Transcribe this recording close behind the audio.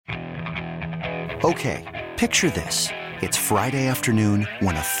Okay, picture this. It's Friday afternoon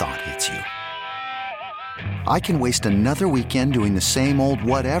when a thought hits you. I can waste another weekend doing the same old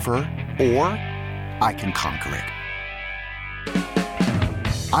whatever, or I can conquer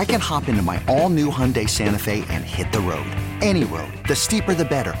it. I can hop into my all-new Hyundai Santa Fe and hit the road. Any road. The steeper, the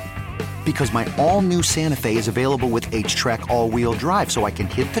better. Because my all-new Santa Fe is available with H-Track all-wheel drive, so I can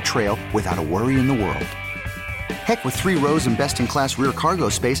hit the trail without a worry in the world. Heck, with 3 rows and best-in-class rear cargo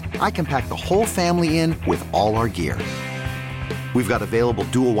space, I can pack the whole family in with all our gear. We've got available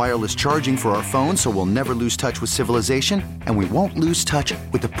dual wireless charging for our phones, so we'll never lose touch with civilization, and we won't lose touch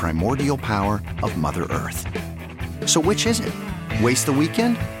with the primordial power of Mother Earth. So which is it? Waste the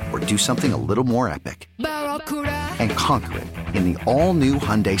weekend or do something a little more epic? And conquer it in the all-new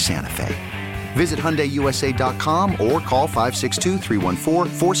Hyundai Santa Fe. Visit HyundaiUSA.com or call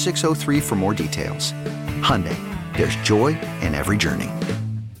 562-314-4603 for more details. Hyundai, there's joy in every journey.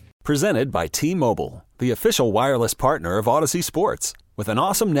 Presented by T-Mobile, the official wireless partner of Odyssey Sports. With an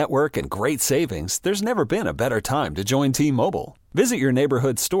awesome network and great savings, there's never been a better time to join T-Mobile. Visit your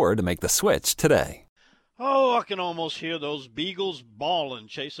neighborhood store to make the switch today. Oh, I can almost hear those beagles bawling,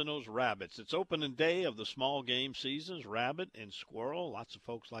 chasing those rabbits. It's opening day of the small game seasons, rabbit and squirrel. Lots of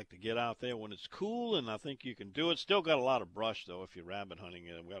folks like to get out there when it's cool, and I think you can do it. Still got a lot of brush, though, if you're rabbit hunting.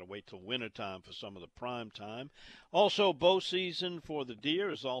 We've got to wait till wintertime for some of the prime time. Also, bow season for the deer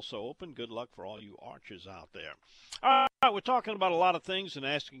is also open. Good luck for all you archers out there. All right, we're talking about a lot of things and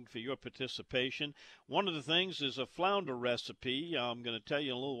asking for your participation. One of the things is a flounder recipe. I'm going to tell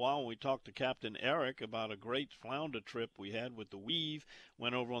you in a little while when we talk to Captain Eric about a great flounder trip we had with the Weave.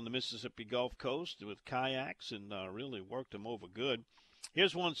 Went over on the Mississippi Gulf Coast with kayaks and really worked them over good.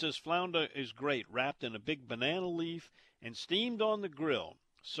 Here's one that says, flounder is great, wrapped in a big banana leaf and steamed on the grill.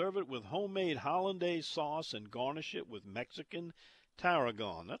 Serve it with homemade hollandaise sauce and garnish it with Mexican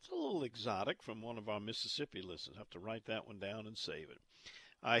tarragon. That's a little exotic from one of our Mississippi listeners. Have to write that one down and save it.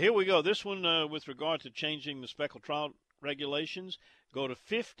 Here we go. This one with regard to changing the speckled trout regulations. Go to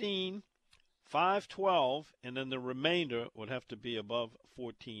 15, 512, and then the remainder would have to be above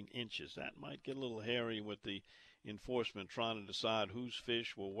 14 inches. That might get a little hairy with the enforcement trying to decide whose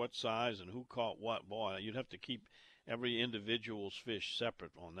fish were what size and who caught what. Boy, you'd have to keep every individual's fish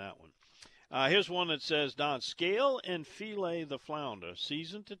separate on that one. Here's one that says, Don, scale and fillet the flounder,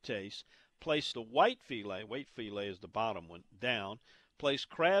 season to taste. Place the white fillet is the bottom one, down. Place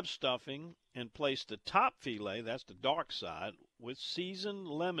crab stuffing and place the top fillet, that's the dark side, with seasoned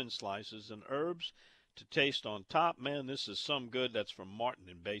lemon slices and herbs to taste on top. Man, this is some good. That's from Martin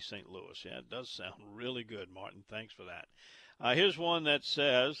in Bay St. Louis. Yeah, it does sound really good, Martin. Thanks for that. Here's one that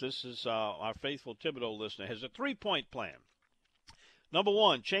says, this is our faithful Thibodeau listener, has a 3-point plan. Number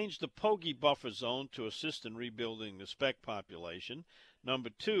 1, change the Pogey buffer zone to assist in rebuilding the speck population. Number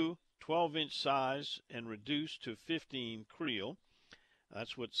 2, 12-inch size and reduce to 15 creel.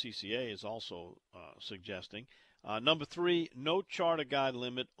 That's what CCA is also suggesting. Number 3, no charter guide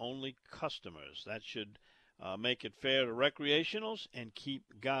limit, only customers. That should make it fair to recreationals and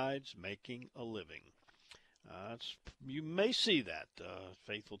keep guides making a living. You may see that,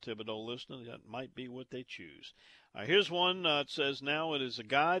 faithful Thibodeau listener. That might be what they choose. Here's one that says now it is a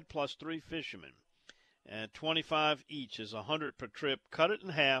guide plus 3 fishermen. And 25 each is 100 per trip. Cut it in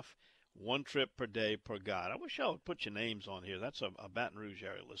half, 1 trip per day per guide. I wish I would put your names on here. That's a Baton Rouge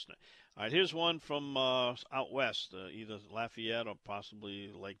area listener. All right, here's one from out west, either Lafayette or possibly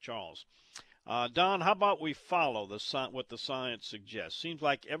Lake Charles. Don, how about we follow what the science suggests? Seems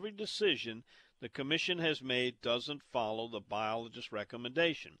like every decision the commission has made doesn't follow the biologist's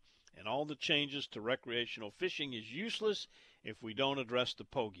recommendation. And all the changes to recreational fishing is useless if we don't address the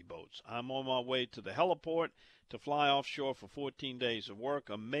Pogey boats. I'm on my way to the heliport to fly offshore for 14 days of work.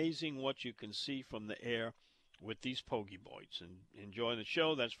 Amazing what you can see from the air with these Pogey boats. And enjoy the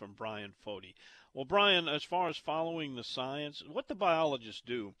show. That's from Brian Fody. Well, Brian, as far as following the science, what the biologists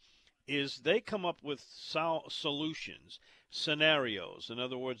do is they come up with solutions, scenarios. In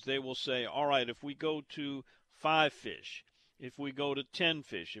other words, they will say, all right, if we go to 5 fish, if we go to 10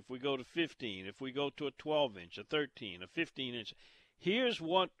 fish, if we go to 15, if we go to a 12-inch, a 13, a 15-inch, here's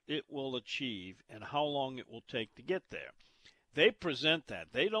what it will achieve and how long it will take to get there. They present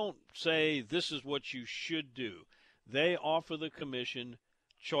that. They don't say this is what you should do. They offer the commission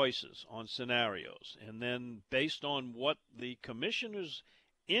choices on scenarios. And then based on what the commissioner's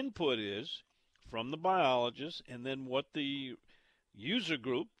input is from the biologists and then what the user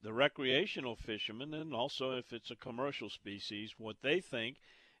group, the recreational fishermen, and also if it's a commercial species, what they think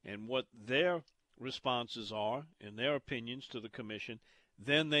and what their responses are and their opinions to the commission,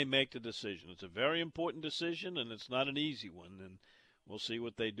 then they make the decision. It's a very important decision, and it's not an easy one. And we'll see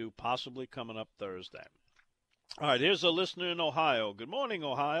what they do possibly coming up Thursday. All right, here's a listener in Ohio. Good morning,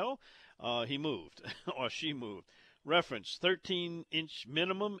 Ohio. He moved, or she moved. Reference, 13-inch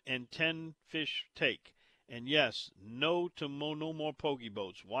minimum and 10 fish take. And yes, no more pokey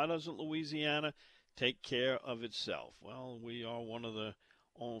boats. Why doesn't Louisiana take care of itself? Well, we are one of the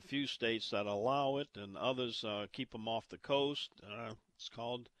only few states that allow it, and others keep them off the coast. It's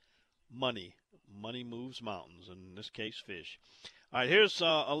called money. Money moves mountains, in this case, fish. All right, here's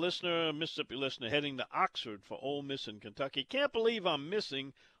a listener, a Mississippi listener, heading to Oxford for Ole Miss in Kentucky. Can't believe I'm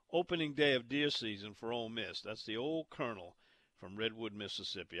missing opening day of deer season for Ole Miss. That's the old Colonel from Redwood,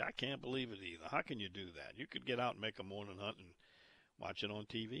 Mississippi. I can't believe it either. How can you do that? You could get out and make a morning hunt and watch it on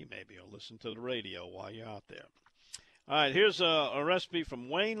TV maybe, or listen to the radio while you're out there. All right, here's a recipe from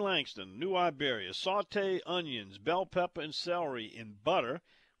Wayne Langston, New Iberia. Saute onions, bell pepper, and celery in butter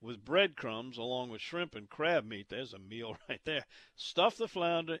with breadcrumbs along with shrimp and crab meat. There's a meal right there. Stuff the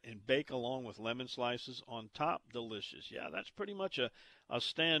flounder and bake along with lemon slices on top. Delicious. Yeah, that's pretty much a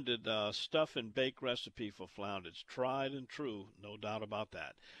standard stuff and bake recipe for flounder. It's tried and true, no doubt about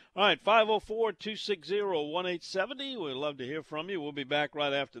that. All right, 504-260-1870. We'd love to hear from you. We'll be back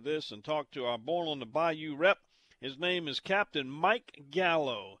right after this and talk to our Born on the Bayou rep. His name is Captain Mike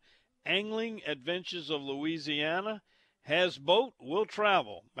Gallo. Angling Adventures of Louisiana. Has boat, will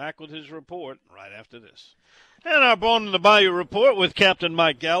travel. Back with his report right after this. And our Born in the Bayou report with Captain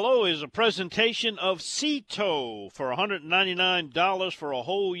Mike Gallo is a presentation of Sea Tow for $199 for a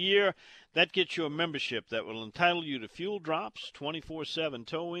whole year. That gets you a membership that will entitle you to fuel drops, 24/7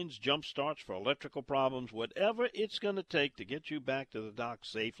 tow-ins, jump starts for electrical problems, whatever it's going to take to get you back to the dock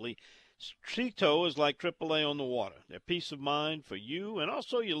safely. Sea Tow is like AAA on the water. They're peace of mind for you and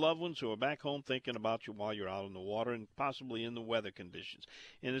also your loved ones who are back home thinking about you while you're out on the water and possibly in the weather conditions.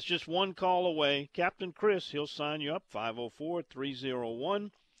 And it's just one call away. Captain Chris, he'll sign you up,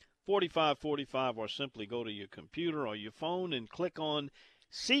 504-301-4545, or simply go to your computer or your phone and click on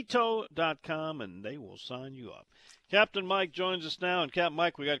seatow.com, and they will sign you up. Captain Mike joins us now. And Captain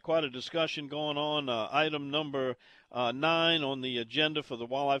Mike, we got quite a discussion going on. Item number 9 on the agenda for the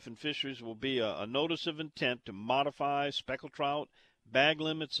Wildlife and Fisheries will be a notice of intent to modify speckled trout bag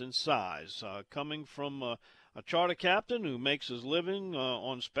limits and size. Coming from a charter captain who makes his living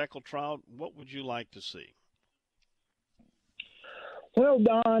on speckled trout, what would you like to see? Well,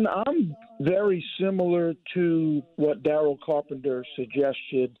 Don, I'm very similar to what Darrell Carpenter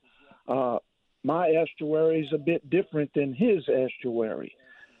suggested. My estuary is a bit different than his estuary.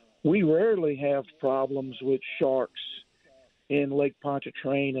 We rarely have problems with sharks in Lake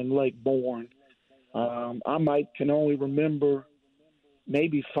Pontchartrain and Lake Bourne. I can only remember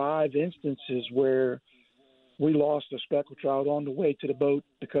maybe 5 instances where we lost a speckled trout on the way to the boat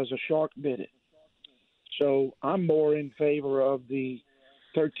because a shark bit it. So I'm more in favor of the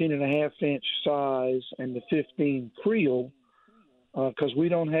 13.5-inch size and the 15 creel because we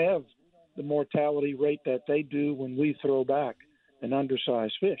don't have the mortality rate that they do when we throw back an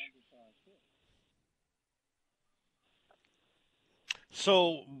undersized fish.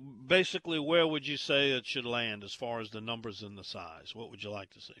 So basically, where would you say it should land as far as the numbers and the size? What would you like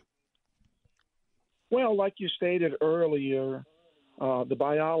to see? Well, like you stated earlier, the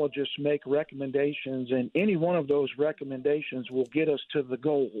biologists make recommendations, and any one of those recommendations will get us to the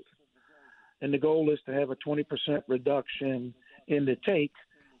goal. And the goal is to have a 20% reduction in the take,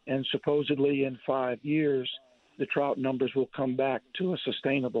 and supposedly in 5 years, the trout numbers will come back to a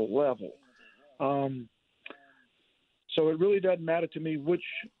sustainable level. So it really doesn't matter to me which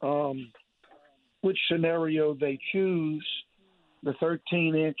scenario they choose. The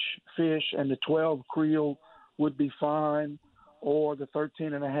 13-inch fish and the 12 creel would be fine, or the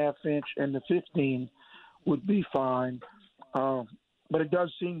 13.5-inch and the 15 would be fine. But it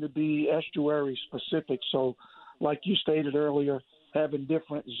does seem to be estuary specific. So like you stated earlier, having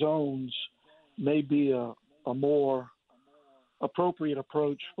different zones may be a more appropriate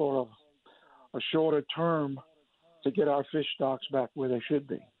approach for a shorter term to get our fish stocks back where they should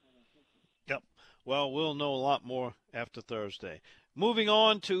be. Yep. Well, we'll know a lot more after Thursday. Moving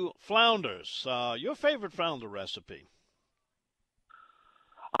on to flounders. Your favorite flounder recipe?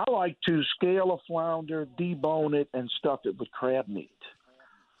 I like to scale a flounder, debone it, and stuff it with crab meat.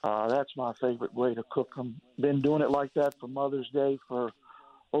 That's my favorite way to cook them. Been doing it like that for Mother's Day for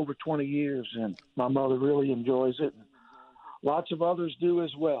over 20 years, and my mother really enjoys it. Lots of others do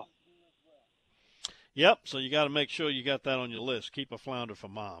as well. Yep, so you got to make sure you got that on your list. Keep a flounder for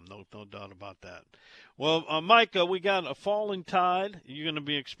mom. No doubt about that. Well, Mike, we got a falling tide. You're going to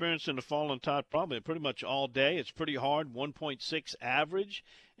be experiencing the falling tide probably pretty much all day. It's pretty hard, 1.6 average,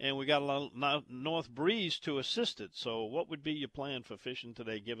 and we got a lot of north breeze to assist it. So what would be your plan for fishing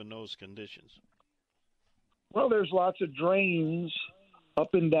today given those conditions? Well, there's lots of drains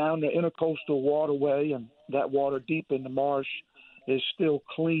up and down the intercoastal waterway, and that water deep in the marsh is still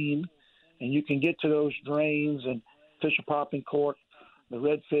clean. And you can get to those drains and fish a popping cork. The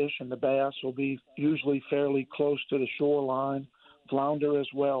redfish and the bass will be usually fairly close to the shoreline. Flounder as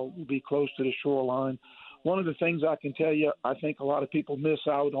well will be close to the shoreline. One of the things I can tell you I think a lot of people miss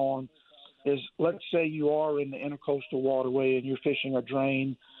out on is, let's say you are in the intercoastal waterway and you're fishing a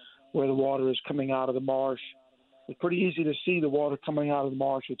drain where the water is coming out of the marsh. It's pretty easy to see the water coming out of the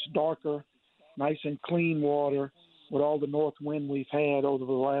marsh. It's darker, nice and clean water. With all the north wind we've had over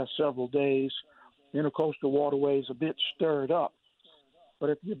the last several days, the intercoastal waterway is a bit stirred up. But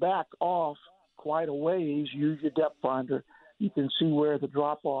if you back off quite a ways, use your depth finder, you can see where the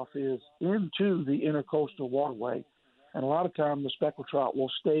drop-off is into the intercoastal waterway. And a lot of times the speckled trout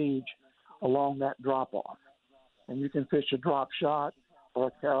will stage along that drop-off. And you can fish a drop shot or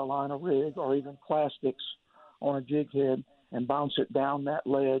a Carolina rig or even plastics on a jig head and bounce it down that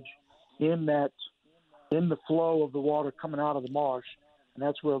ledge in the flow of the water coming out of the marsh, and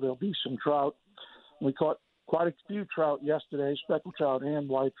that's where there'll be some trout. We caught quite a few trout yesterday, speckled trout and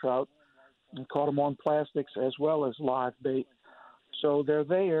white trout, and caught them on plastics as well as live bait. So they're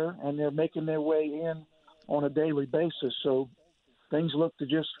there, and they're making their way in on a daily basis. So things look to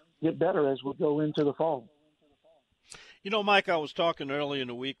just get better as we go into the fall. You know, Mike, I was talking earlier in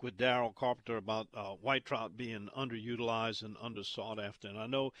the week with Daryl Carpenter about white trout being underutilized and undersought after, and I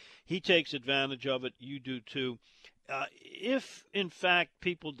know he takes advantage of it. You do too. If, in fact,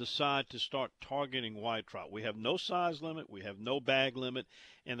 people decide to start targeting white trout, we have no size limit, we have no bag limit,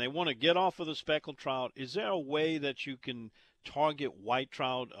 and they want to get off of the speckled trout, is there a way that you can target white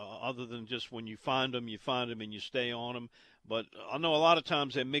trout other than just when you find them and you stay on them? But I know a lot of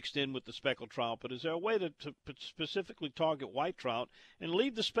times they're mixed in with the speckled trout, but is there a way to specifically target white trout and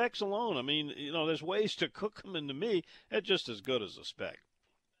leave the specks alone? I mean, you know, there's ways to cook them, and to me, they're just as good as a speck.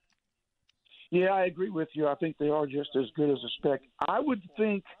 Yeah, I agree with you. I think they are just as good as a speck. I would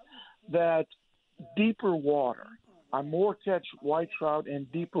think that deeper water, I more catch white trout in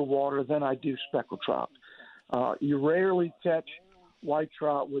deeper water than I do speckled trout. You rarely catch white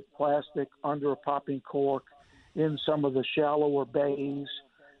trout with plastic under a popping cork in some of the shallower bays,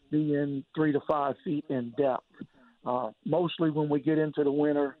 being 3 to 5 feet in depth. Mostly when we get into the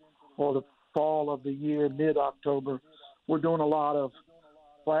winter or the fall of the year, mid-October, we're doing a lot of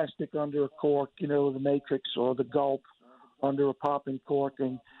plastic under a cork, you know, the Matrix or the Gulp under a popping cork,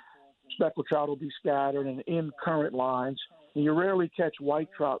 and speckled trout will be scattered and in current lines. And you rarely catch white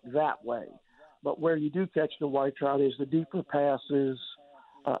trout that way. But where you do catch the white trout is the deeper passes,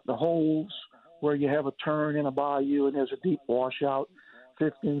 the holes where you have a turn in a bayou and there's a deep washout,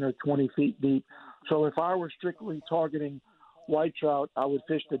 15 or 20 feet deep. So if I were strictly targeting white trout, I would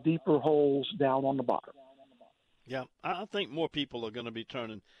fish the deeper holes down on the bottom. Yeah, I think more people are going to be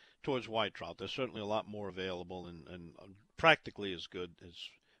turning towards white trout. There's certainly a lot more available and practically as good as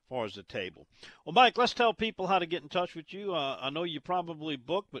far as the table. Well, Mike, let's tell people how to get in touch with you. I know you probably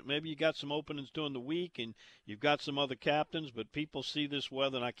booked, but maybe you got some openings during the week and you've got some other captains, but people see this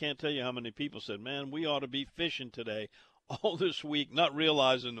weather, and I can't tell you how many people said, man, we ought to be fishing today all this week, not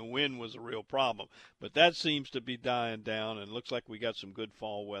realizing the wind was a real problem. But that seems to be dying down, and looks like we got some good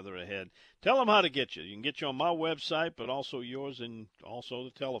fall weather ahead. Tell them how to get you. You can get you on my website, but also yours and also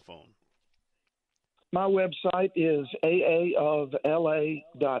the telephone. My website is aaofla.com.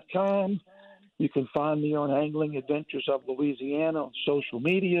 You can find me on Angling Adventures of Louisiana on social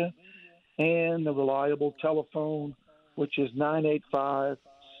media, and the reliable telephone, which is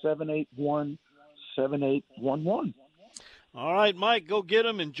 985-781-7811. All right, Mike, go get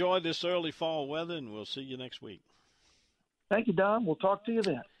them. Enjoy this early fall weather, and we'll see you next week. Thank you, Don. We'll talk to you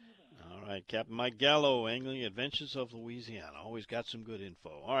then. All right, Captain Mike Gallo, Angling Adventures of Louisiana. Always got some good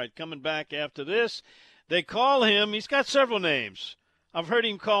info. All right, coming back after this, they call him, he's got several names. I've heard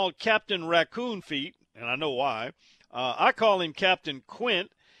him called Captain Raccoon Feet, and I know why. I call him Captain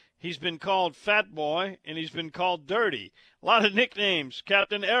Quint. He's been called Fat Boy, and he's been called Dirty. A lot of nicknames.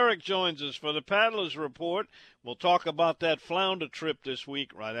 Captain Eric joins us for the Paddlers Report. We'll talk about that flounder trip this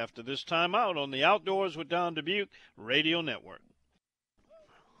week right after this timeout on the Outdoors with Don Dubuque Radio Network.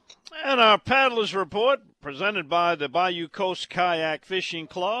 And our Paddlers Report, presented by the Bayou Coast Kayak Fishing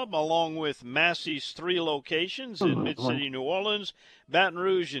Club, along with Massey's 3 locations in Mid-City, New Orleans, Baton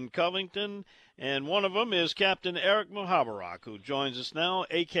Rouge, and Covington. And one of them is Captain Eric Muhabarak, who joins us now,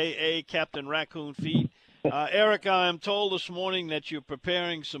 a.k.a. Captain Raccoon Feet. Eric, I am told this morning that you're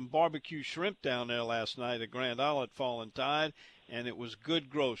preparing some barbecue shrimp down there last night at Grand Isle at Fallen Tide, and it was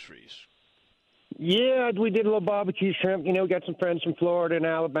good groceries. Yeah, we did a little barbecue shrimp. We got some friends from Florida and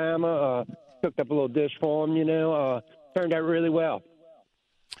Alabama. Cooked up a little dish for them, Turned out really well.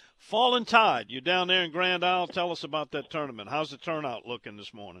 Fallen Tide, you're down there in Grand Isle. Tell us about that tournament. How's the turnout looking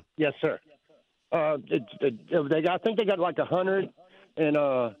this morning? Yes, sir. I think they got like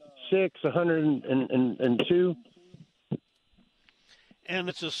 106, 102. And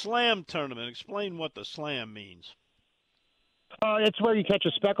it's a slam tournament. Explain what the slam means. It's where you catch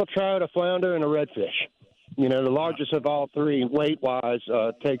a speckled trout, a flounder, and a redfish. The largest of all three, weight-wise,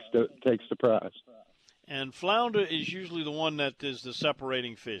 takes the prize. And flounder is usually the one that is the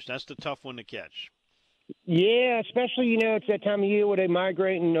separating fish. That's the tough one to catch. Yeah, especially, it's that time of year where they're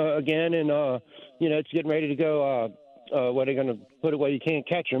migrating again, and, it's getting ready to go where they're going to put it where you can't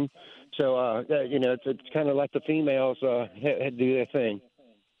catch them. So, it's kind of like the females do their thing.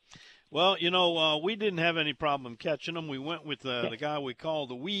 Well, we didn't have any problem catching them. We went with the guy we call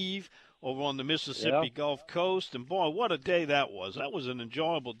the Weave over on the Mississippi Gulf Coast. And, boy, what a day that was. That was an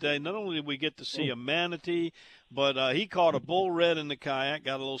enjoyable day. Not only did we get to see a manatee, but he caught a bull red in the kayak,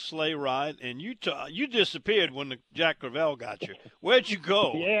 got a little sleigh ride, and you disappeared when the Jack Crevalle got you. Where'd you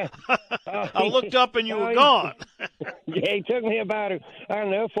go? Yeah. I looked up and you were gone. Yeah, he took me about,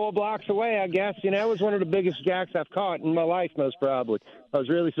 4 blocks away, I guess. It was one of the biggest jacks I've caught in my life, most probably. I was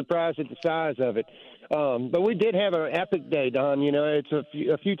really surprised at the size of it. But we did have an epic day, Don. It's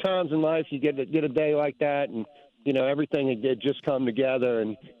a few times in life you get a day like that, and, everything had just come together,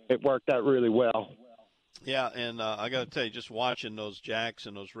 and it worked out really well. Yeah, and I got to tell you, just watching those jacks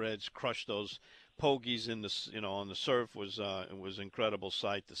and those reds crush those pogies in the on the surf was an incredible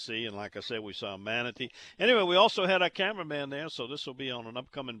sight to see. And like I said, we saw a manatee. Anyway, we also had our cameraman there, so this will be on an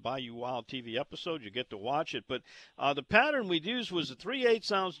upcoming Bayou Wild TV episode. You get to watch it. But the pattern we used was a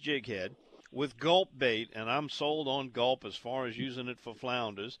 3/8-ounce jig head with gulp bait, and I'm sold on gulp as far as using it for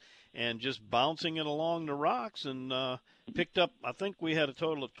flounders, and just bouncing it along the rocks, and picked up, I think we had a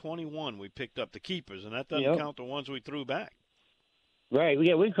total of 21 we picked up, the keepers, and that doesn't count the ones we threw back. Right.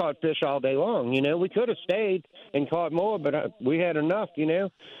 Yeah, we caught fish all day long. We could have stayed and caught more, but we had enough.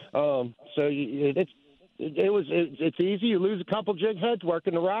 So it's easy. You lose a couple jig heads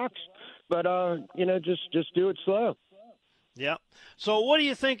working the rocks, but just do it slow. Yeah. So what do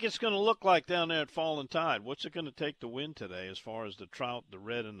you think it's going to look like down there at Fallen Tide? What's it going to take to win today as far as the trout, the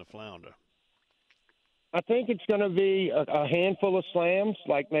red, and the flounder? I think it's going to be a handful of slams,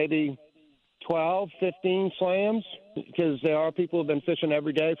 like maybe 12, 15 slams, because there are people who have been fishing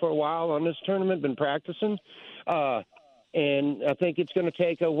every day for a while on this tournament, been practicing. And I think it's going to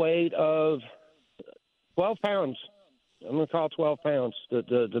take a weight of 12 pounds. I'm going to call 12 pounds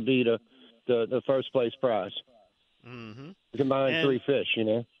to be the first place prize. Mm-hmm. Combine 3 fish,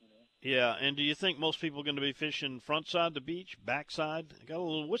 Yeah, and do you think most people are going to be fishing front side of the beach, back side?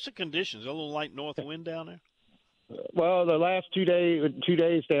 What's the conditions? A little light north wind down there? Well, the last 2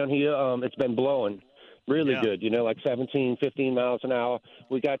 days down here, it's been blowing really good, like 17, 15 miles an hour.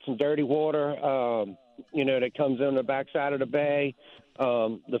 We got some dirty water, that comes in the backside of the bay.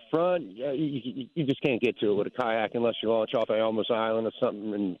 The front, you just can't get to it with a kayak unless you launch off Elmer's Island or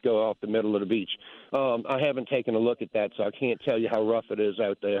something and go off the middle of the beach. I haven't taken a look at that, so I can't tell you how rough it is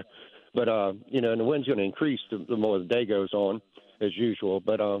out there. But, and the wind's going to increase the more the day goes on, as usual.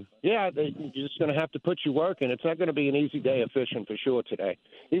 But, you're just going to have to put your work in. It's not going to be an easy day of fishing for sure today,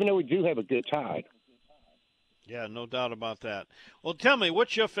 even though we do have a good tide. Yeah, no doubt about that. Well, tell me,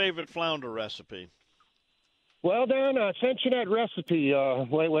 what's your favorite flounder recipe? Well, Don, I sent you that recipe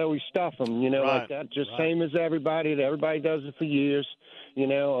where we stuff them, right, like that. Just same as everybody. Everybody does it for years,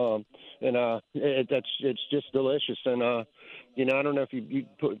 and it's just delicious. And I don't know if you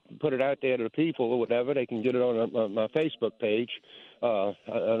put it out there to the people or whatever. They can get it on my Facebook page. I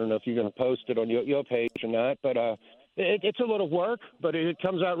don't know if you're going to post it on your page or not, but it's a little work, but it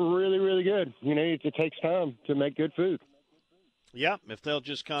comes out really, really good. It takes time to make good food. Yeah, if they'll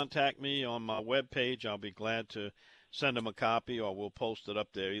just contact me on my webpage, I'll be glad to send them a copy, or we'll post it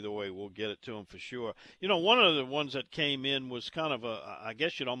up there. Either way, we'll get it to them for sure. One of the ones that came in was kind of I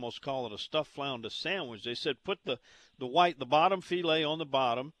guess you'd almost call it a stuffed flounder sandwich. They said put the bottom fillet on the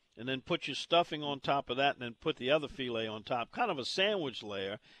bottom, and then put your stuffing on top of that, and then put the other fillet on top, kind of a sandwich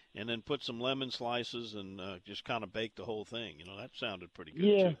layer, and then put some lemon slices and just kind of bake the whole thing. That sounded pretty good,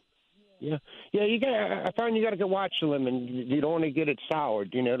 too. Yeah. I find you got to watch the lemon. You don't want to get it soured.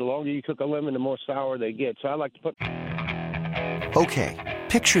 The longer you cook a lemon, the more sour they get. So I like to put. Okay,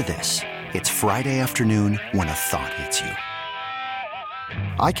 picture this. It's Friday afternoon when a thought hits you.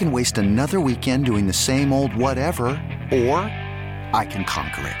 I can waste another weekend doing the same old whatever, or I can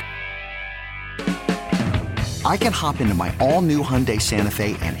conquer it. I can hop into my all-new Hyundai Santa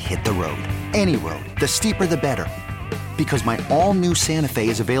Fe and hit the road. Any road. The steeper, the better. Because my all-new Santa Fe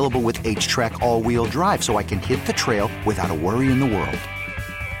is available with H-Track all-wheel drive, so I can hit the trail without a worry in the world.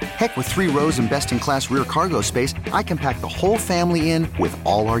 Heck, with 3 rows and best-in-class rear cargo space, I can pack the whole family in with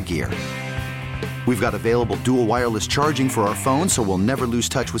all our gear. We've got available dual wireless charging for our phones, so we'll never lose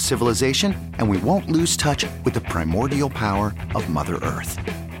touch with civilization, and we won't lose touch with the primordial power of Mother Earth.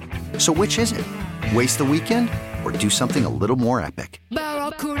 So which is it? Waste the weekend or do something a little more epic?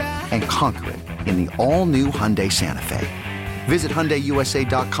 And conquer it in the all-new Hyundai Santa Fe. Visit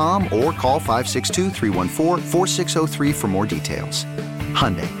HyundaiUSA.com or call 562-314-4603 for more details.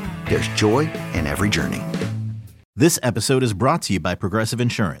 Hyundai, there's joy in every journey. This episode is brought to you by Progressive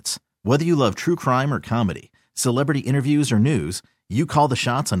Insurance. Whether you love true crime or comedy, celebrity interviews or news, you call the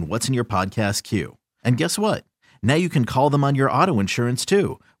shots on what's in your podcast queue. And guess what? Now you can call them on your auto insurance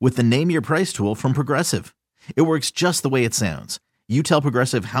too with the Name Your Price tool from Progressive. It works just the way it sounds. You tell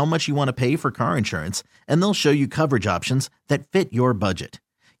Progressive how much you want to pay for car insurance, and they'll show you coverage options that fit your budget.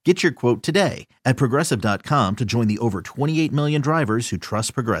 Get your quote today at Progressive.com to join the over 28 million drivers who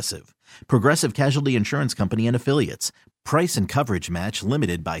trust Progressive. Progressive Casualty Insurance Company and Affiliates. Price and coverage match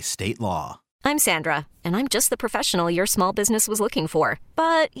limited by state law. I'm Sandra, and I'm just the professional your small business was looking for.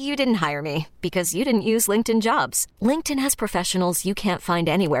 But you didn't hire me because you didn't use LinkedIn Jobs. LinkedIn has professionals you can't find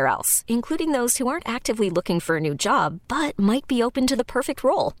anywhere else, including those who aren't actively looking for a new job, but might be open to the perfect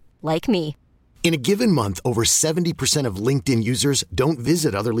role, like me. In a given month, over 70% of LinkedIn users don't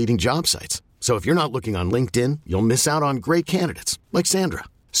visit other leading job sites. So if you're not looking on LinkedIn, you'll miss out on great candidates like Sandra.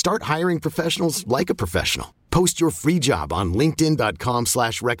 Start hiring professionals like a professional. Post your free job on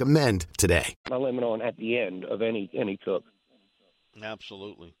linkedin.com/recommend today. My limit on at the end of any cook.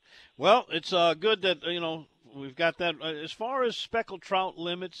 Absolutely. Well, it's good that, we've got that. As far as speckled trout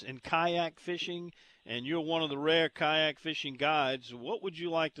limits and kayak fishing, and you're one of the rare kayak fishing guides, what would you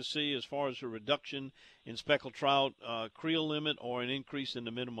like to see as far as a reduction in speckled trout creel limit or an increase in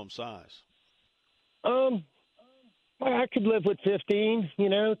the minimum size? I could live with 15,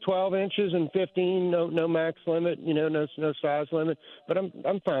 12 inches and 15, no max limit, no size limit. But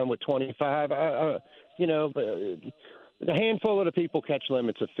I'm fine with 25. The handful of the people catch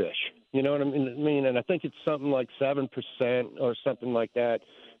limits of fish. You know what I mean? And I think it's something like 7% or something like that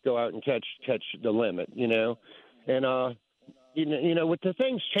go out and catch the limit. And with the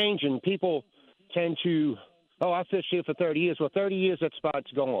things changing, people tend to. Oh, I fished here for 30 years. Well, 30 years, that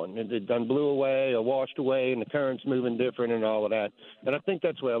spot's gone. It done blew away or washed away, and the current's moving different and all of that. And I think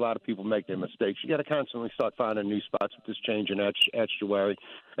that's where a lot of people make their mistakes. You got to constantly start finding new spots with this change in estuary.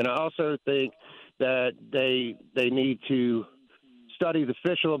 And I also think that they need to study the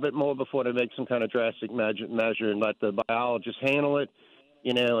fish a little bit more before they make some kind of drastic measure and let the biologists handle it,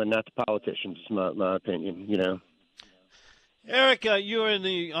 and not the politicians, is my opinion, Eric, you're in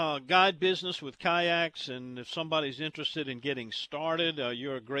the guide business with kayaks, and if somebody's interested in getting started,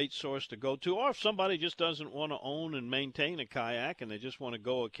 you're a great source to go to. Or if somebody just doesn't want to own and maintain a kayak and they just want to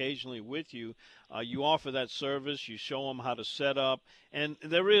go occasionally with you, you offer that service. You show them how to set up, and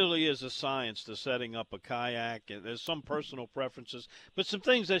there really is a science to setting up a kayak. There's some personal preferences, but some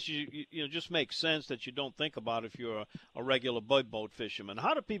things that you just make sense that you don't think about if you're a regular boat fisherman.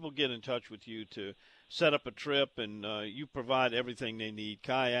 How do people get in touch with you to set up a trip, and you provide everything they need,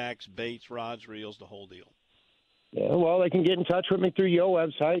 kayaks, baits, rods, reels, the whole deal? Yeah, well, they can get in touch with me through your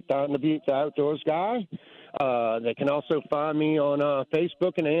website, Don the Beach Outdoors Guy. They can also find me on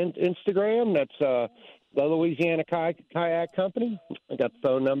Facebook and Instagram. That's the Louisiana Kayak Company. I got the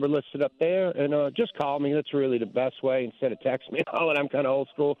phone number listed up there, and just call me. That's really the best way instead of text me. I'm kind of old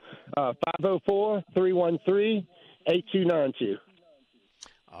school. 504-313-8292.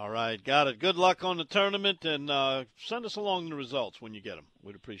 All right, got it. Good luck on the tournament, and send us along the results when you get them.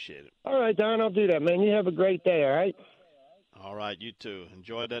 We'd appreciate it. All right, Don, I'll do that, man. You have a great day, all right? All right, you too.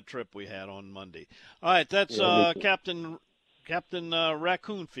 Enjoy that trip we had on Monday. All right, that's Captain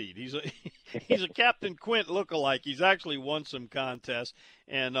Raccoon Feed. He's a Captain Quint lookalike. He's actually won some contests.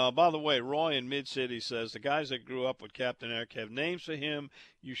 And by the way, Roy in Mid-City says the guys that grew up with Captain Eric have names for him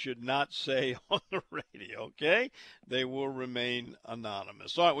you should not say on the radio, okay? They will remain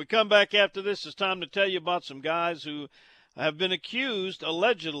anonymous. All right, we come back after this. It's time to tell you about some guys who have been accused,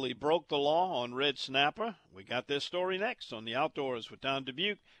 allegedly broke the law on red snapper. We got this story next on the Outdoors with Don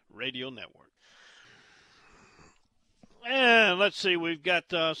Dubuque Radio Network. And let's see, we've got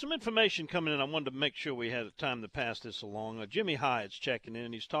some information coming in. I wanted to make sure we had time to pass this along. Jimmy Hyatt's checking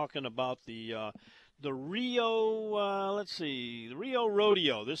in. He's talking about the Rio, the Rio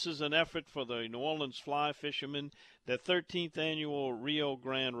Rodeo. This is an effort for the New Orleans fly fishermen, the 13th annual Rio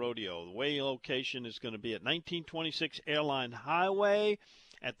Grande Rodeo. The weigh location is going to be at 1926 Airline Highway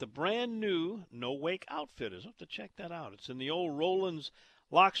at the brand new No Wake Outfitters. I'll have to check that out. It's in the old Rollins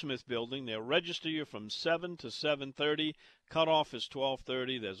Locksmith building. They'll register you from 7 to 7:30. Cutoff is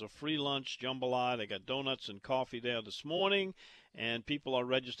 12:30. There's a free lunch, jambalaya. They got donuts and coffee there this morning, and people are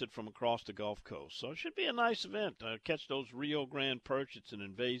registered from across the Gulf Coast. So it should be a nice event. Catch those Rio Grande perch. It's an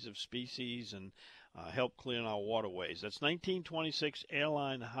invasive species and help clean our waterways. That's 1926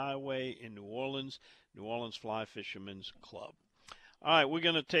 Airline Highway in New Orleans Fly Fishermen's Club. All right, we're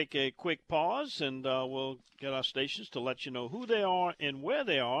going to take a quick pause, and we'll get our stations to let you know who they are and where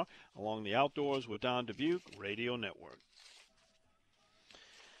they are along the Outdoors with Don Dubuque Radio Network.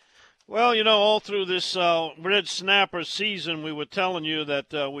 Well, all through this red snapper season, we were telling you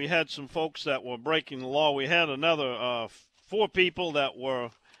that we had some folks that were breaking the law. We had another 4 people that were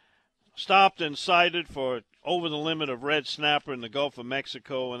stopped and cited for over the limit of red snapper in the Gulf of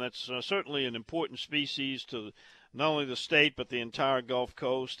Mexico, and that's certainly an important species to not only the state but the entire Gulf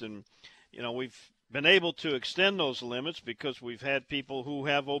Coast. And, we've been able to extend those limits because we've had people who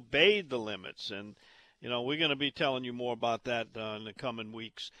have obeyed the limits. And, we're going to be telling you more about that in the coming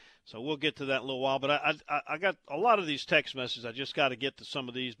weeks. So we'll get to that in a little while. But I got a lot of these text messages. I just got to get to some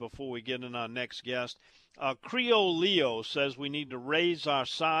of these before we get in our next guest. Creole Leo says we need to raise our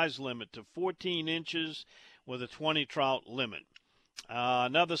size limit to 14 inches with a 20 trout limit.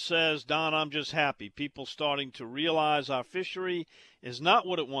 Another says, Don, I'm just happy. People starting to realize our fishery is not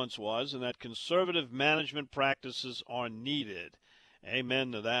what it once was and that conservative management practices are needed.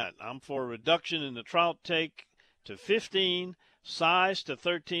 Amen to that. I'm for a reduction in the trout take to 15, size to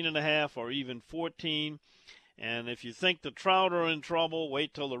 13.5 or even 14. And if you think the trout are in trouble,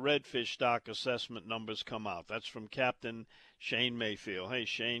 wait till the redfish stock assessment numbers come out. That's from Captain Shane Mayfield. Hey,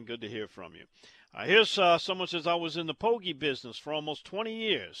 Shane, good to hear from you. Here's someone says, I was in the pogie business for almost 20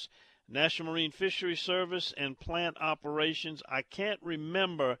 years. National Marine Fisheries Service and plant operations. I can't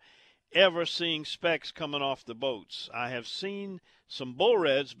remember ever seeing specks coming off the boats. I have seen some bull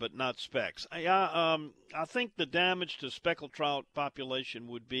reds, but not specks. I think the damage to speckled trout population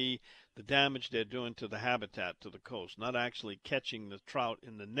would be the damage they're doing to the habitat to the coast, not actually catching the trout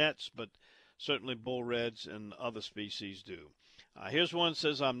in the nets, but certainly bull reds and other species do. Here's one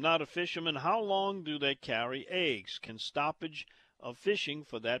says, I'm not a fisherman. How long do they carry eggs? Can stoppage of fishing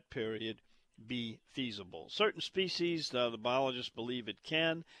for that period be feasible? Certain species, the biologists believe it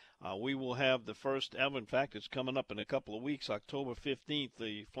can. We will have the first ever, in fact, it's coming up in a couple of weeks, October 15th,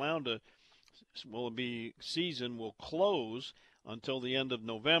 the flounder season will close until the end of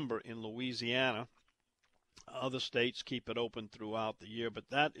November in Louisiana. Other states keep it open throughout the year, but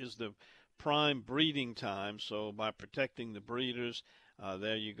that is the prime breeding time. So by protecting the breeders,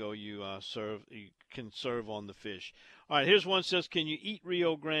 there you go, you can serve on the fish. All right, here's one says, can you eat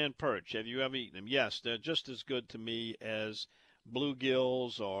Rio Grande perch? Have you ever eaten them? Yes, they're just as good to me as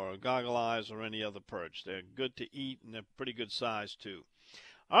bluegills or goggle eyes or any other perch. They're good to eat, and they're pretty good size too.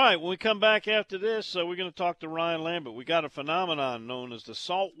 All right, when we come back after this, we're going to talk to Ryan Lambert. We got a phenomenon known as the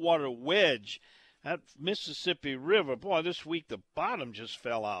saltwater wedge at Mississippi River. Boy, this week the bottom just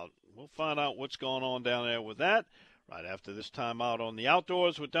fell out. We'll find out what's going on down there with that right after this time out on the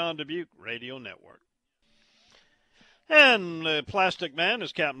Outdoors with Don Dubuque Radio Network. And the Plastic Man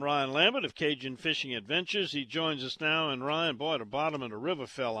is Captain Ryan Lambert of Cajun Fishing Adventures. He joins us now. And, Ryan, boy, the bottom of the river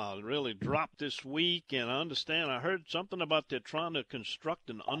fell out. It really dropped this week. And I heard something about they're trying to construct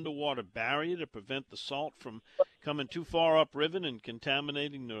an underwater barrier to prevent the salt from coming too far upriver and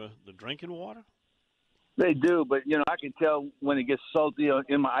contaminating the drinking water. They do, but, I can tell when it gets salty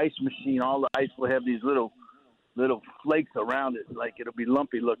in my ice machine, all the ice will have these little flakes around it, like it'll be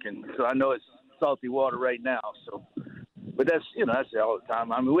lumpy looking. So I know it's salty water right now. So, but that's all the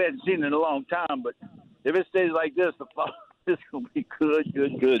time. I mean, we hadn't seen it in a long time, but if it stays like this, the fall is going to be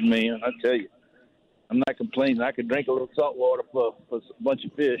good, man. I tell you, I'm not complaining. I could drink a little salt water for a bunch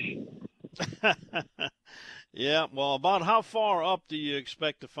of fish. Yeah, well, about how far up do you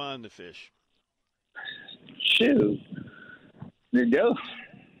expect to find the fish? Shoot. There you go.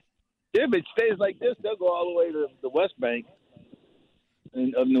 Yeah, if it stays like this, they'll go all the way to the West Bank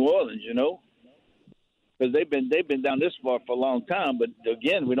of New Orleans, because they've been down this far for a long time. But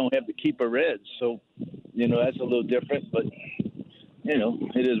again, we don't have the keeper reds, so that's a little different. But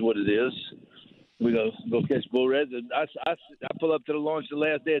it is what it is. We go catch bull reds. I pull up to the launch the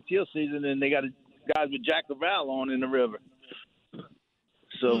last day of teal season, and they got guys with Jack Corral on in the river.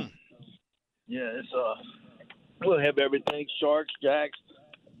 So, yeah, it's we'll have everything. Sharks, jacks,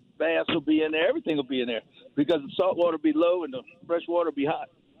 bass will be in there. Everything will be in there because the salt water will be low and the fresh water will be hot.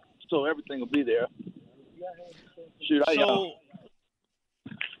 So everything will be there. Shoot,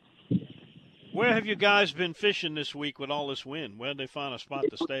 where have you guys been fishing this week with all this wind? Where did they find a spot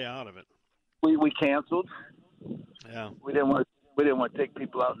to stay out of it? We canceled. Yeah. We didn't want to take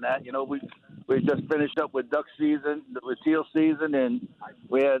people out in that. You know, we just finished up with duck season, with teal season, and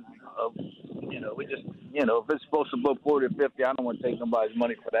we had, if it's supposed to blow 40 or 50, I don't want to take nobody's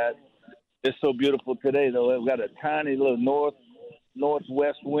money for that. It's so beautiful today, though. We've got a tiny little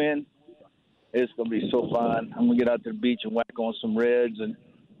northwest wind. It's going to be so fun. I'm going to get out to the beach and whack on some reds. And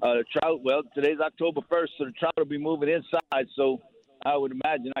the trout, well, today's October 1st, so the trout will be moving inside. So I would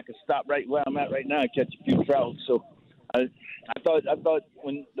imagine I could stop right where I'm at right now and catch a few trout. So I thought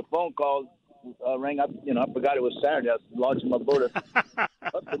when the phone call rang up, I forgot it was Saturday. I was launching my boat.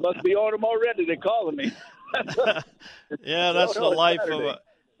 It must be on them already. They're calling me. Yeah, that's the life of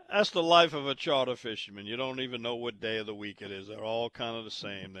That's the life of a charter fisherman. You don't even know what day of the week it is. They're all kind of the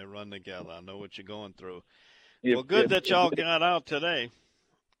same. They run together. I know what you're going through. Well, good that y'all got out today.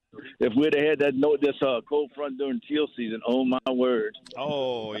 If we'd have had this cold front during teal season, oh, my word.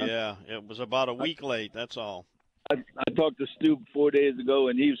 Oh, yeah. It was about a week late, that's all. I talked to Stu 4 days ago,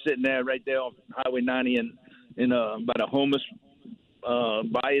 and he was sitting there right there on Highway 90 in by the Homeless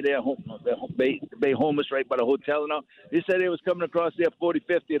bayou there, Bay Homeless, right by the hotel and all. He said they was coming across there 40,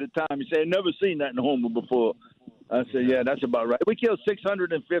 50 at a time. He said, never seen that in Homer before. I said, yeah, that's about right. We killed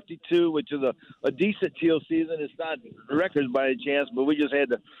 652, which is a decent teal season. It's not records by any chance, but we just had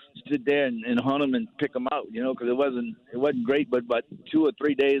to sit there and hunt them and pick them out, because it wasn't great, but 2 or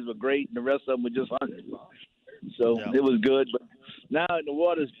 3 days were great, and the rest of them were just hunting. So It was good. But now the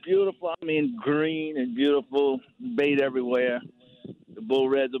water's beautiful. I mean, green and beautiful, bait everywhere. The bull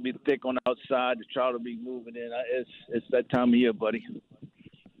reds will be thick on the outside. The trout will be moving in. It's that time of year, buddy.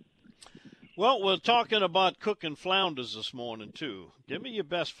 Well, we're talking about cooking flounders this morning, too. Give me your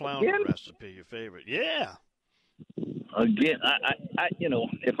best flounder recipe, your favorite. Yeah. Again, I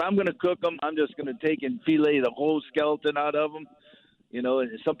if I'm going to cook them, I'm just going to take and fillet the whole skeleton out of them.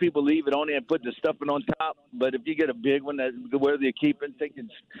 And some people leave it on there and put the stuffing on top. But if you get a big one that's worthy of keeping, take and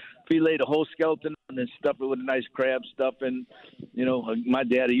fillet the whole skeleton and then stuff it with a nice crab stuffing. My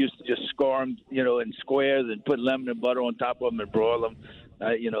daddy used to just score them, in squares and put lemon and butter on top of them and broil them.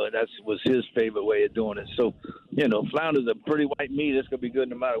 That was his favorite way of doing it. So, flounders are pretty white meat. It's going to be good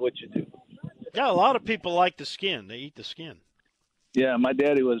no matter what you do. Yeah, a lot of people like the skin. They eat the skin. Yeah, my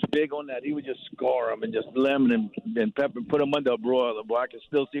daddy was big on that. He would just score them and just lemon and pepper and put them under a broiler. Boy, I can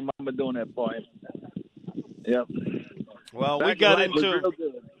still see Mama doing that for him. Yep. Well, we got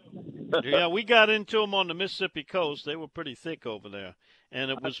into them on the Mississippi coast. They were pretty thick over there,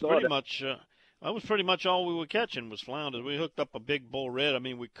 and it was pretty much that was pretty much all we were catching was flounders. We hooked up a big bull red. I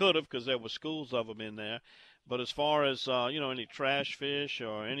mean, we could have because there were schools of them in there. But as far as any trash fish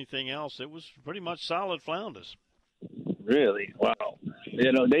or anything else, it was pretty much solid flounders. Really? Wow.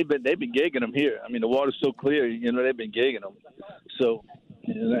 They've been gigging them here. I mean, the water's so clear, they've been gigging them. So,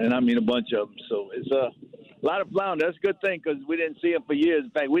 and I mean a bunch of them. So it's a lot of flounder. That's a good thing because we didn't see them for years.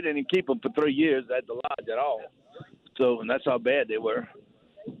 In fact, we didn't even keep them for 3 years at the lodge at all. So, and that's how bad they were.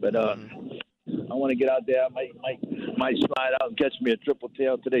 But I want to get out there. I might slide out and catch me a triple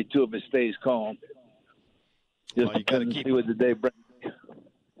tail today too if it stays calm. Just you gotta see what the day brings.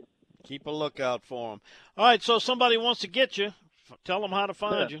 Keep a lookout for them. All right, so somebody wants to get you. Tell them how to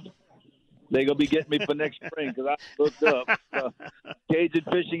find you. They're going to be getting me for next spring because I looked up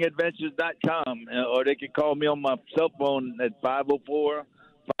CajunFishingAdventures.com, or they can call me on my cell phone at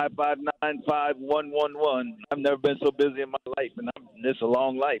 504-559-5111. I've never been so busy in my life, and it's a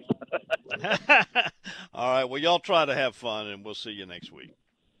long life. All right, well, y'all try to have fun, and we'll see you next week.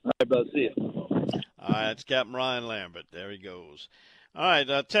 All right, brother. See you. All right, it's Captain Ryan Lambert. There he goes. All right,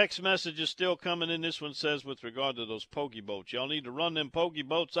 text message is still coming in. This one says with regard to those pokey boats, y'all need to run them pokey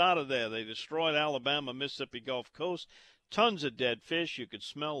boats out of there. They destroyed Alabama, Mississippi Gulf Coast. Tons of dead fish. You could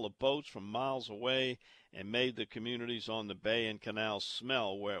smell the boats from miles away and made the communities on the bay and canal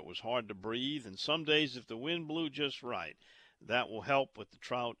smell where it was hard to breathe. And some days, if the wind blew just right, that will help with the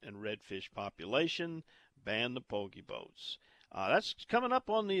trout and redfish population. Ban the pokey boats. That's coming up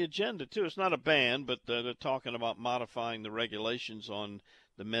on the agenda, too. It's not a ban, but they're talking about modifying the regulations on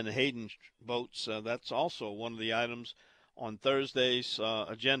the Menhaden boats. That's also one of the items on Thursday's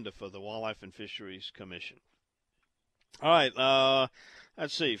agenda for the Wildlife and Fisheries Commission. All right,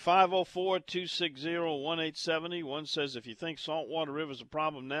 Let's see, 504-260-1870. One says, if you think saltwater river is a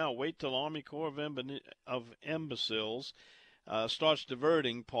problem now, wait till Army Corps of Imbeciles starts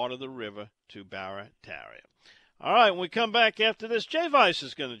diverting part of the river to Barataria. All right, when we come back after this, Jay Weiss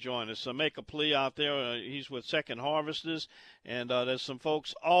is going to join us. Make a plea out there. He's with Second Harvesters, and there's some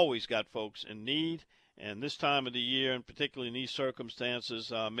folks, always got folks in need. And this time of the year, and particularly in these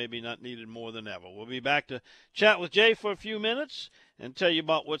circumstances, maybe not needed more than ever. We'll be back to chat with Jay for a few minutes and tell you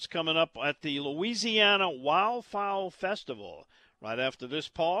about what's coming up at the Louisiana Wildfowl Festival right after this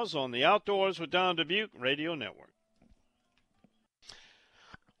pause on the Outdoors with Don Dubuque Radio Network.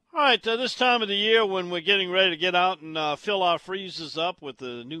 All right, this time of the year when we're getting ready to get out and fill our freezers up with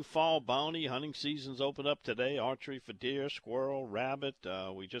the new fall bounty, hunting season's open up today, archery for deer, squirrel, rabbit.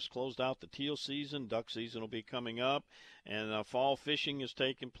 We just closed out the teal season. Duck season will be coming up, and fall fishing is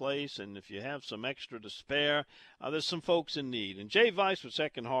taking place. And if you have some extra to spare, there's some folks in need. And Jay Weiss with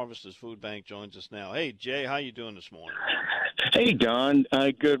Second Harvesters Food Bank joins us now. Hey, Jay, how you doing this morning? Hey, Don.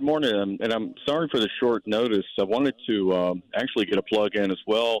 Good morning. And I'm sorry for the short notice. I wanted to actually get a plug in as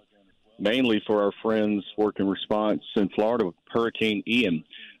well, mainly for our friends working response in Florida with Hurricane Ian.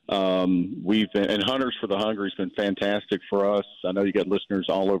 And Hunters for the Hungry has been fantastic for us. I know you got listeners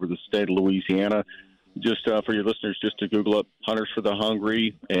all over the state of Louisiana. Just for your listeners, just to Google up Hunters for the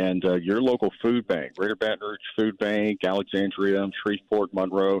Hungry and your local food bank, Greater Baton Rouge Food Bank, Alexandria, Shreveport,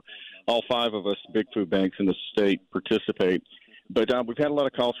 Monroe. All 5 of us big food banks in the state participate. But we've had a lot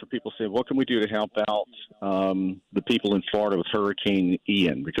of calls for people saying, what can we do to help out the people in Florida with Hurricane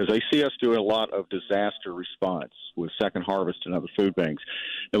Ian? Because they see us doing a lot of disaster response with Second Harvest and other food banks.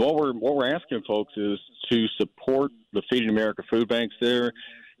 And what we're asking folks is to support the Feeding America food banks there.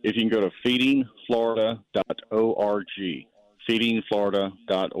 If you can go to feedingflorida.org,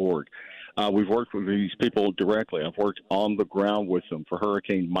 feedingflorida.org. We've worked with these people directly. I've worked on the ground with them for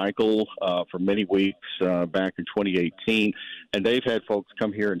Hurricane Michael for many weeks back in 2018, and they've had folks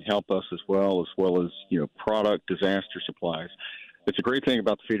come here and help us as well as product disaster supplies. It's a great thing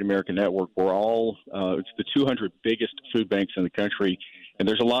about the Feed America Network. We're all it's the 200 biggest food banks in the country, and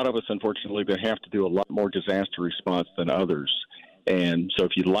there's a lot of us, unfortunately, that have to do a lot more disaster response than others. And so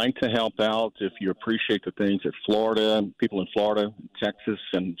if you'd like to help out, if you appreciate the things that Florida, people in Florida, Texas,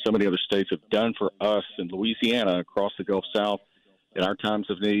 and so many other states have done for us in Louisiana, across the Gulf South, in our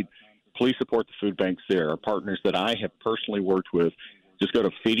times of need, please support the food banks there. Our partners that I have personally worked with, just go to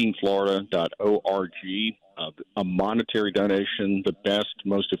feedingflorida.org. A monetary donation, the best,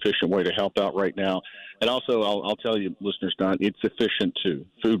 most efficient way to help out right now. And also, I'll tell you, listeners, Don, it's efficient too.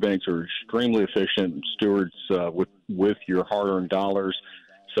 Food banks are extremely efficient stewards with your hard-earned dollars.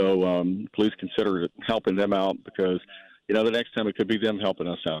 So please consider helping them out because, the next time it could be them helping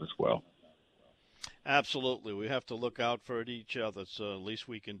us out as well. Absolutely. We have to look out for each other, so at least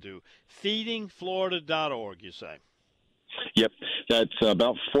we can do. Feedingflorida.org, you say? Yep, that's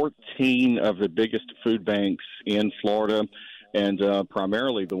about 14 of the biggest food banks in Florida, and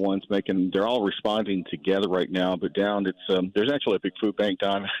primarily the ones they're all responding together right now. But there's actually a big food bank,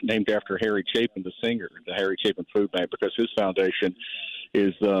 Don, named after Harry Chapin, the singer, the Harry Chapin Food Bank, because his foundation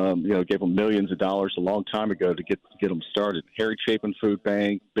is, gave them millions of dollars a long time ago to get them started. Harry Chapin Food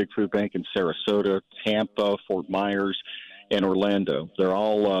Bank, big food bank in Sarasota, Tampa, Fort Myers, and Orlando. They're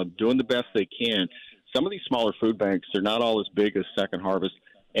all doing the best they can. Some of these smaller food banks, they're not all as big as Second Harvest,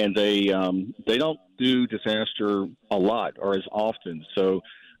 and they don't do disaster a lot or as often. So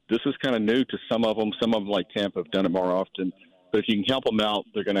this is kind of new to some of them. Some of them, like Tampa, have done it more often. But if you can help them out,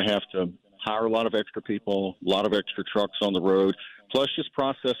 they're going to have to hire a lot of extra people, a lot of extra trucks on the road, plus just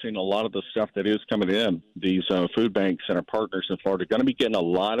processing a lot of the stuff that is coming in. These food banks and our partners in Florida are going to be getting a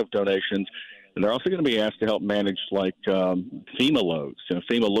lot of donations. And they're also going to be asked to help manage, FEMA loads.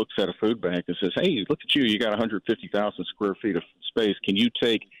 FEMA looks at a food bank and says, hey, look at you. You got 150,000 square feet of space. Can you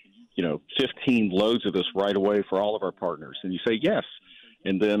take, 15 loads of this right away for all of our partners? And you say yes.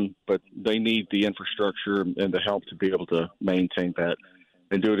 But they need the infrastructure and the help to be able to maintain that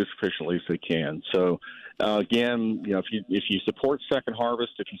and do it as efficiently as they can. So, again, if you support Second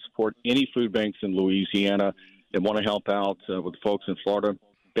Harvest, if you support any food banks in Louisiana and want to help out with the folks in Florida,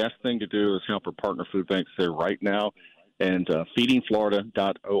 best thing to do is help our partner food banks there right now. And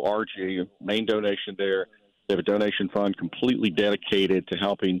feedingflorida.org, main donation there. They have a donation fund completely dedicated to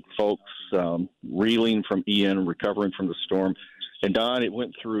helping folks reeling from Ian, recovering from the storm. And, Don, it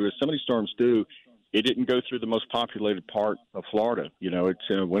went through, as so many storms do, it didn't go through the most populated part of Florida.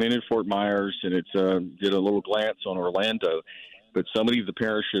 It went in Fort Myers, and it did a little glance on Orlando. But so many of the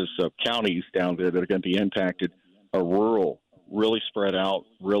parishes, counties down there that are going to be impacted are rural. really spread out,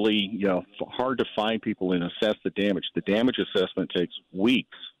 really, hard to find people and assess the damage. The damage assessment takes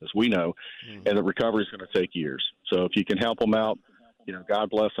weeks, as we know, and the recovery is going to take years. So if you can help them out, God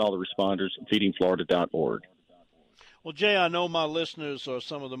bless all the responders, feedingflorida.org. Well, Jay, I know my listeners are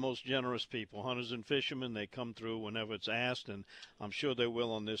some of the most generous people, hunters and fishermen. They come through whenever it's asked, and I'm sure they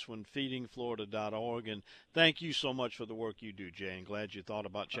will on this one, feedingflorida.org. And thank you so much for the work you do, Jay, and glad you thought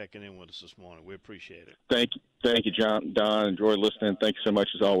about checking in with us this morning. We appreciate it. Thank you, John. Don, enjoy listening. Thank you so much,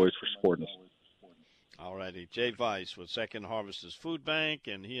 as always, for supporting us. All righty. Jay Weiss with Second Harvesters Food Bank,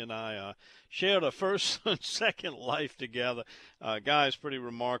 and he and I shared a first and second life together. Guy's pretty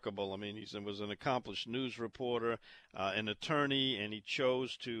remarkable. I mean, he was an accomplished news reporter, an attorney, and he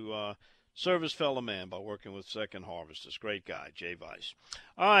chose to serve his fellow man by working with Second Harvesters. Great guy, Jay Weiss.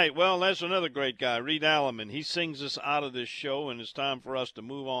 All right, well, that's another great guy, Reed Alleman. He sings us out of this show, and it's time for us to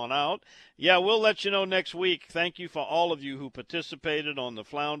move on out. Yeah, we'll let you know next week. Thank you for all of you who participated on the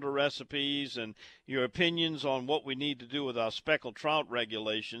flounder recipes and your opinions on what we need to do with our speckled trout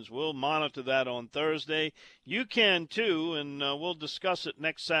regulations. We'll monitor that on Thursday. You can, too, and we'll discuss it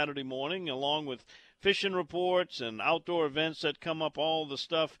next Saturday morning along with fishing reports and outdoor events that come up, all the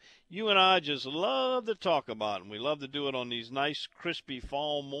stuff you and I just love to talk about, and we love to do it on these nice, crispy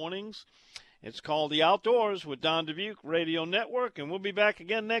fall mornings. It's called The Outdoors with Don Dubuque Radio Network, and we'll be back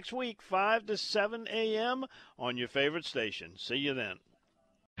again next week, 5 to 7 a.m. on your favorite station. See you then.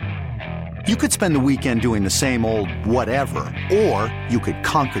 You could spend the weekend doing the same old whatever, or you could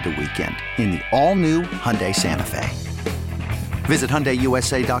conquer the weekend in the all-new Hyundai Santa Fe. Visit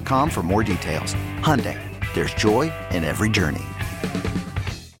HyundaiUSA.com for more details. Hyundai, there's joy in every journey.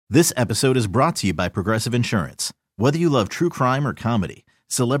 This episode is brought to you by Progressive Insurance. Whether you love true crime or comedy,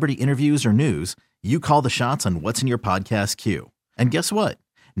 celebrity interviews or news, you call the shots on what's in your podcast queue. And guess what?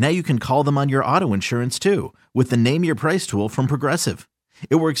 Now you can call them on your auto insurance too with the Name Your Price tool from Progressive.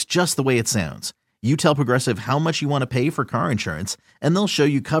 It works just the way it sounds. You tell Progressive how much you want to pay for car insurance, and they'll show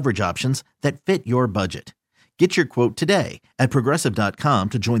you coverage options that fit your budget. Get your quote today at Progressive.com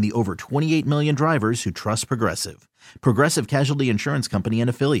to join the over 28 million drivers who trust Progressive. Progressive Casualty Insurance Company and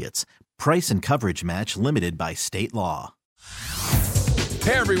Affiliates. Price and coverage match limited by state law.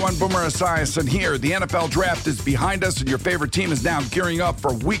 Hey everyone, Boomer Esiason here. The NFL Draft is behind us and your favorite team is now gearing up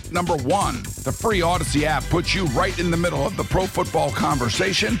for week number 1. The free Odyssey app puts you right in the middle of the pro football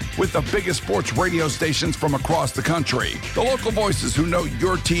conversation with the biggest sports radio stations from across the country. The local voices who know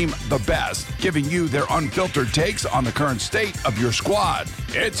your team the best, giving you their unfiltered takes on the current state of your squad.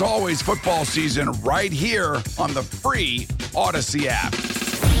 It's always football season right here on the free Odyssey app.